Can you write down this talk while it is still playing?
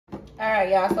right,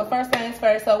 y'all. So first things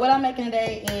first. So what I'm making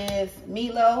today is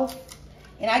meatloaf,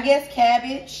 and I guess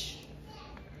cabbage,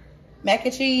 mac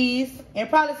and cheese, and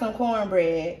probably some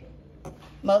cornbread,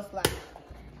 most likely.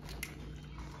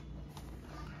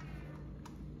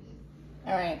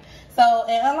 All right. So,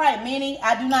 and unlike many,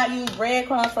 I do not use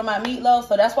breadcrumbs for my meatloaf,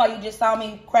 so that's why you just saw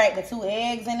me crack the 2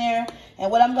 eggs in there.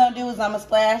 And what I'm gonna do is I'm gonna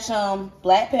splash some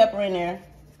black pepper in there,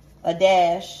 a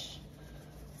dash,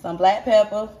 some black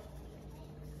pepper.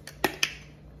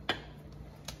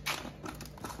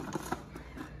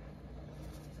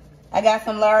 I got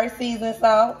some Lowry seasoning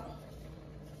salt.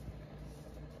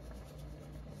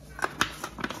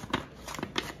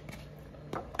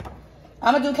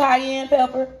 I'm gonna do cayenne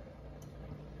pepper,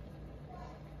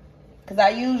 because I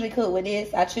usually cook with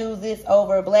this. I choose this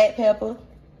over black pepper.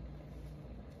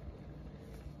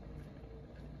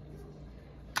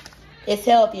 It's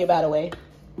healthier, by the way.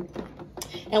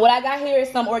 And what I got here is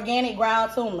some organic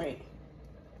ground turmeric.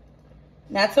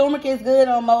 Now, turmeric is good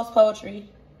on most poultry,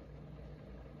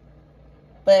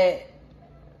 but,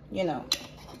 you know,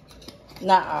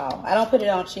 not all. I don't put it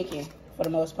on chicken for the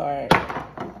most part,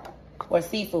 or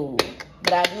seafood,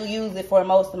 but I do use it for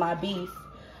most of my beef.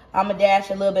 I'm going to dash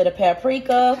a little bit of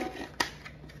paprika.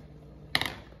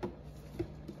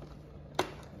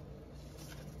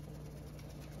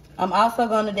 I'm also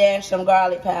going to dash some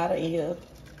garlic powder in here.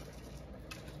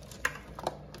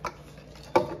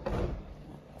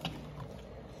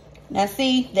 Now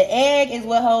see, the egg is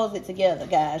what holds it together,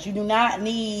 guys. You do not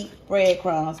need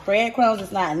breadcrumbs. Breadcrumbs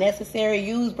is not necessary.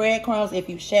 Use breadcrumbs if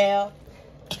you shall.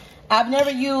 I've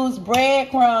never used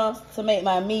breadcrumbs to make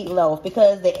my meatloaf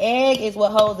because the egg is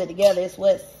what holds it together. It's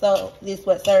what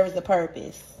serves the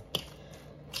purpose.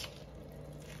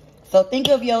 So think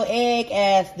of your egg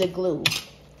as the glue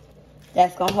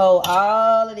that's gonna hold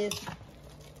all of this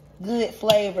good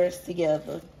flavors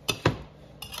together.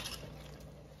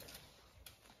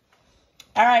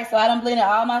 All right, so I done blended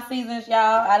all my seasonings, y'all.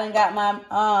 I done got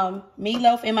my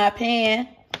meatloaf in my pan.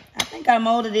 I think I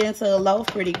molded it into a loaf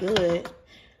pretty good.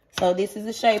 So this is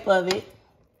the shape of it.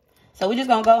 So we're just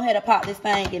gonna go ahead and pop this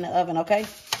thing in the oven, okay?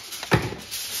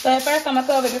 So at first I'm gonna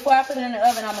cover it, before I put it in the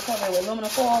oven, I'm gonna cover it with aluminum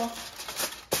foil.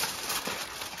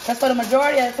 Because for the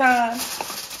majority of the time,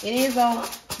 it is gonna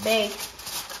bake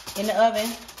in the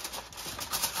oven.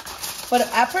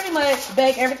 But I pretty much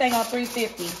bake everything on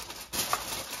 350.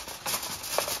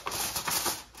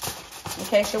 In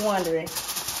case you're wondering.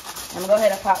 I'm gonna go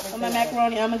ahead and pop this on my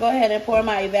macaroni. I'm gonna go ahead and pour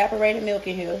my evaporated milk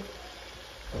in here.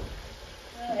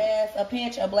 Add a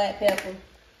pinch of black pepper,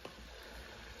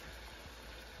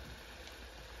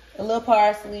 a little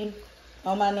parsley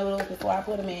on my noodles before I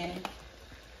put them in.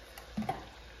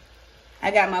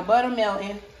 I got my butter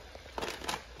melting.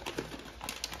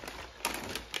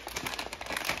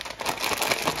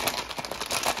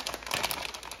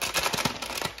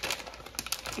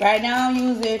 Right now I'm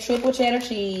using triple cheddar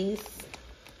cheese.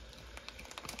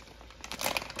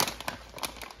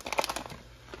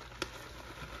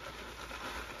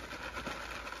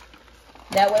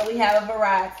 That way we have a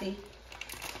variety.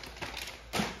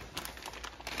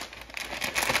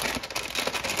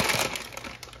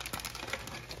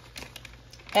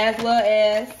 As well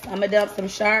as, I'm gonna dump some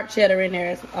sharp cheddar in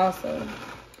there also.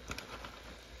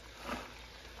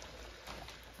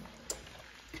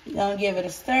 Gonna give it a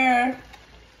stir.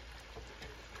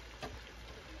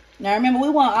 Now remember, we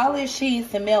want all this cheese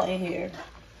to melt in here.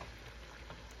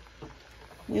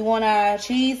 We want our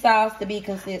cheese sauce to be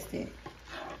consistent.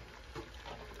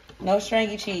 No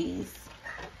stringy cheese.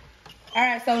 All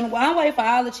right, so I'm waiting for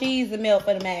all the cheese to melt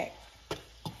for the mac.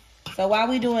 So while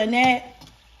we doing that,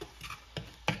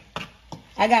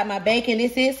 I got my bacon.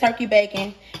 This is turkey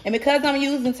bacon. And because I'm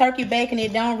using turkey bacon,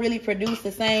 it don't really produce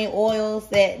the same oils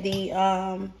that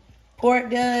the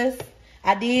pork does.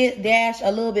 I did dash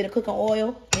a little bit of cooking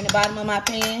oil in the bottom of my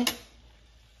pan.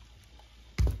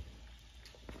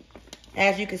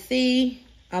 As you can see,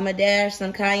 I'm going to dash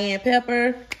some cayenne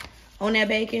pepper on that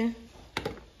bacon.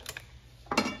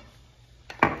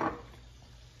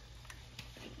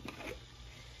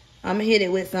 I'm going to hit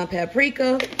it with some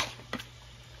paprika.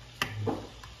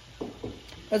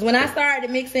 Because when I started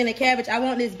to mix in the cabbage, I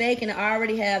want this bacon to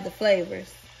already have the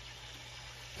flavors.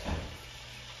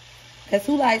 Because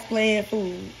who likes bland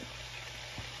food?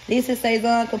 This is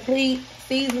Saison Complete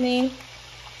Seasoning.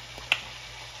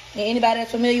 And anybody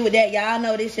that's familiar with that, y'all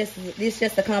know this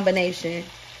just a combination.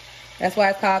 That's why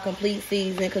it's called Complete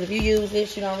Seasoning. Because if you use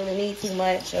this, you don't really need too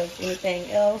much of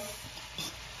anything else.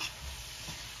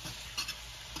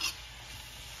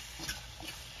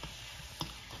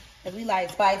 Because we like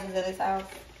spices in this house.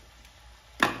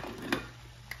 And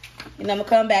I'm going to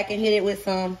come back and hit it with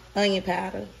some onion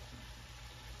powder.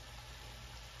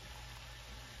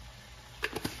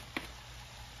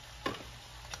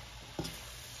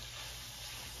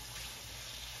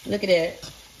 Look at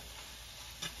that.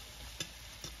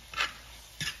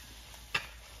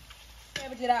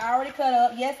 Cabbage that I already cut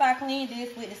up. Yes, I cleaned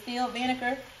this with the steel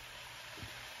vinegar.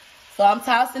 So I'm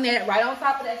tossing that right on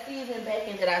top of that seasoned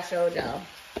bacon that I showed y'all.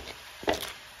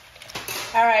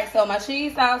 All right, so my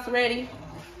cheese sauce ready.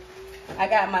 I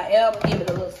got my elbow. Give it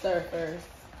a little stir first.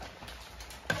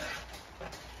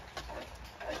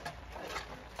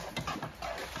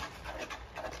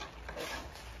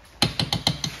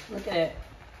 Look at that.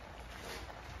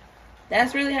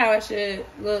 That's really how it should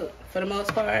look for the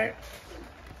most part.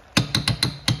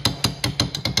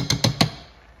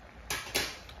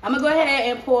 I'm gonna go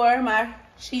ahead and pour my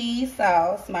cheese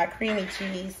sauce, my creamy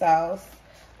cheese sauce,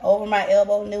 over my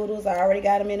elbow noodles. I already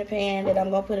got them in the pan that I'm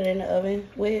gonna put it in the oven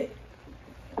with.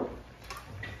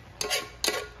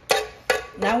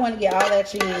 And I want to get all that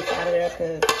cheese out of there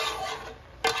because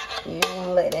you don't want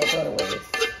to let that go to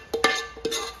waste.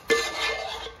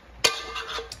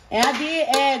 And I did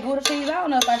add Gouda cheese. I don't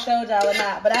know if I showed y'all or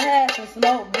not, but I had some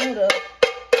smoked Gouda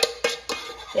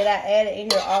that I added in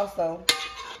here also.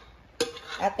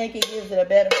 I think it gives it a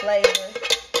better flavor,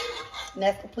 and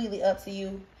that's completely up to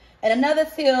you. And another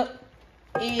tip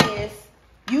is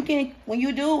you can, when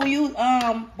you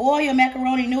boil your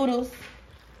macaroni noodles,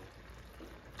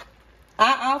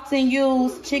 I often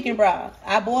use chicken broth.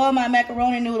 I boil my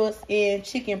macaroni noodles in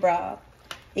chicken broth.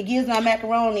 It gives my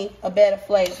macaroni a better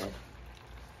flavor.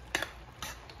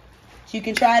 So you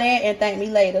can try that and thank me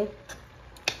later.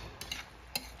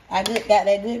 I got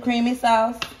that good creamy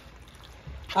sauce.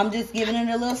 I'm just giving it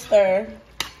a little stir.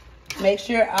 Make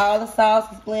sure all the sauce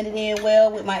is blended in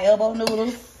well with my elbow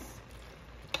noodles.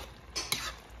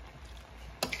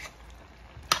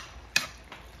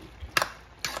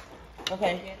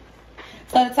 Okay.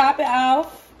 So to top it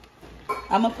off,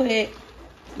 I'm going to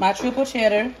put my triple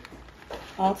cheddar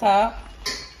on top.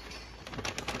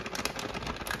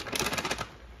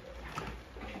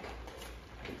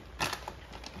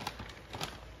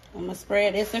 I'm going to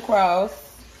spread this across.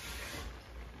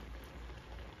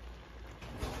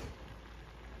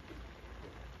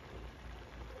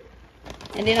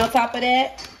 And then on top of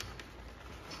that,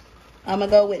 I'm going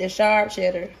to go with the sharp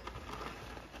cheddar.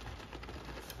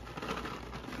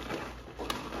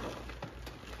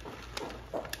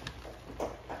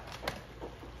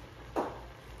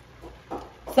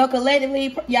 So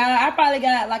collectively, y'all, I probably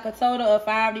got like a total of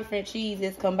 5 different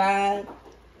cheeses combined.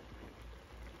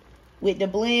 With the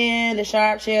blend, the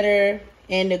sharp cheddar,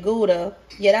 and the Gouda.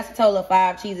 Yeah, that's a total of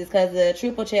 5 cheeses because the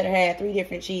triple cheddar had 3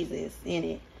 different cheeses in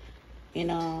it.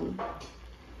 And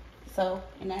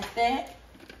and that's that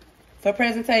for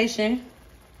presentation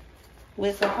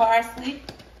with some parsley.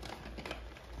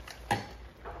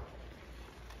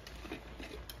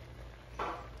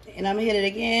 And I'm gonna hit it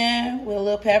again with a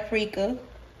little paprika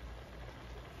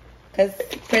because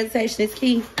presentation is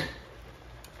key.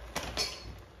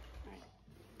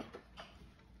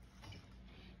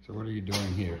 So what are you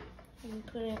doing here? I'm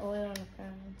putting oil on the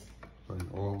pan. Putting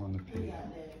oil on the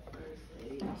pan.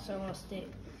 So it won't stick.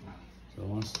 So it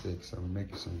won't stick, so we're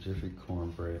making some Jiffy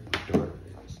cornbread. My daughter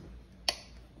is.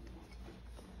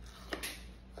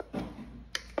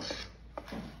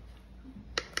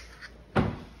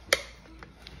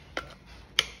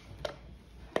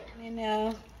 And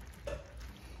now,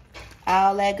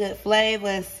 all that good flavor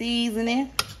and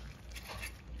seasoning.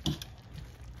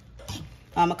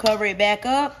 I'm gonna cover it back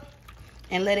up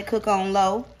and let it cook on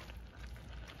low.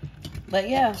 But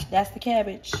yeah, that's the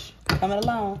cabbage coming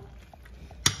along.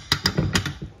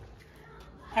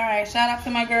 All right, shout out to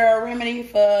my girl Remedy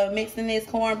for mixing this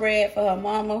cornbread for her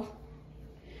mama.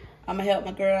 I'm gonna help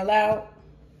my girl out.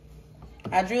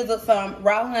 I drizzled some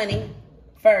raw honey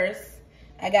first.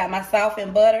 I got my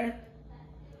softened butter.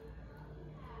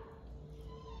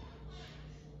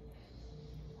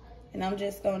 And I'm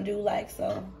just gonna do like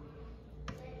so.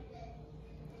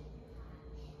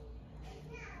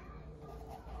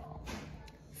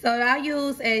 So I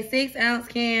use a 6-ounce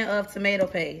can of tomato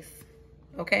paste.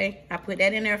 Okay, I put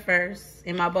that in there first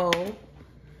in my bowl.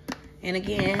 And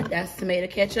again, that's tomato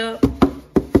ketchup.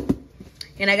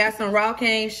 And I got some raw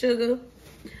cane sugar.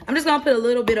 I'm just gonna put a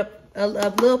little bit of, a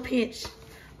little pinch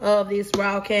of this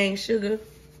raw cane sugar.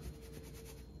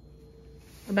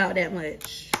 About that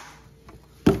much.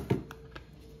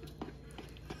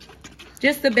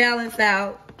 Just to balance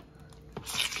out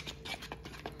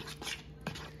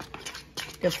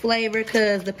the flavor,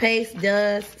 because the paste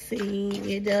does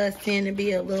tend to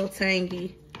be a little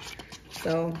tangy.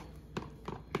 So,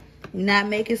 we're not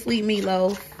making sweet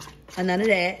meatloaf or none of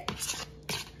that.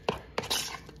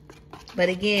 But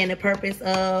again, the purpose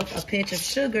of a pinch of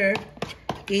sugar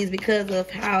is because of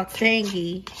how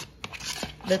tangy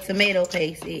the tomato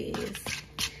paste is.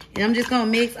 And I'm just gonna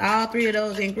mix all 3 of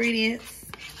those ingredients,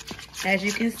 as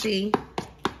you can see.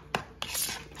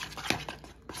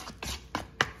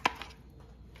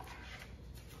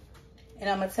 And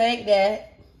I'm gonna take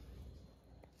that.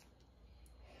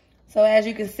 So as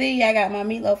you can see, I got my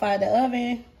meatloaf out of the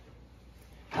oven.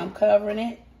 I'm covering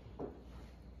it.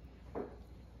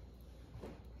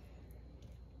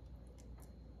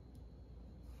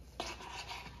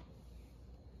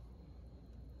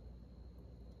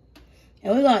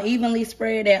 And we're gonna evenly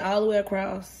spread that all the way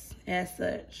across as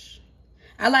such.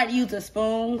 I like to use a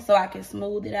spoon so I can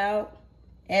smooth it out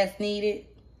as needed.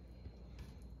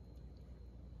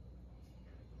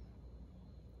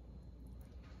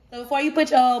 So before you put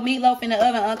your meatloaf in the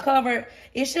oven uncovered,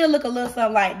 it should look a little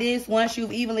something like this once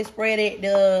you've evenly spreaded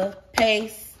the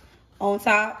paste on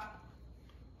top.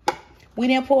 We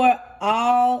didn't pour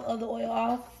all of the oil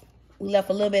off. We left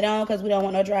a little bit on because we don't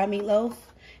want no dry meatloaf.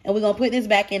 And we're going to put this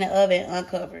back in the oven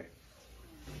uncovered.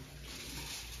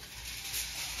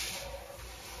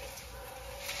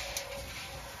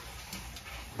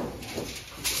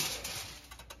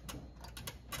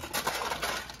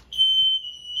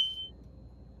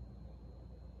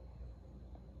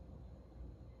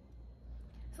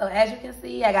 So as you can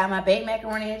see, I got my baked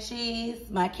macaroni and cheese,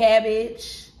 my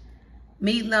cabbage,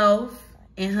 meatloaf,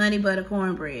 and honey butter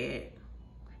cornbread.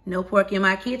 No pork in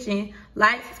my kitchen.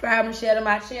 Like, subscribe, and share to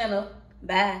my channel.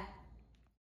 Bye.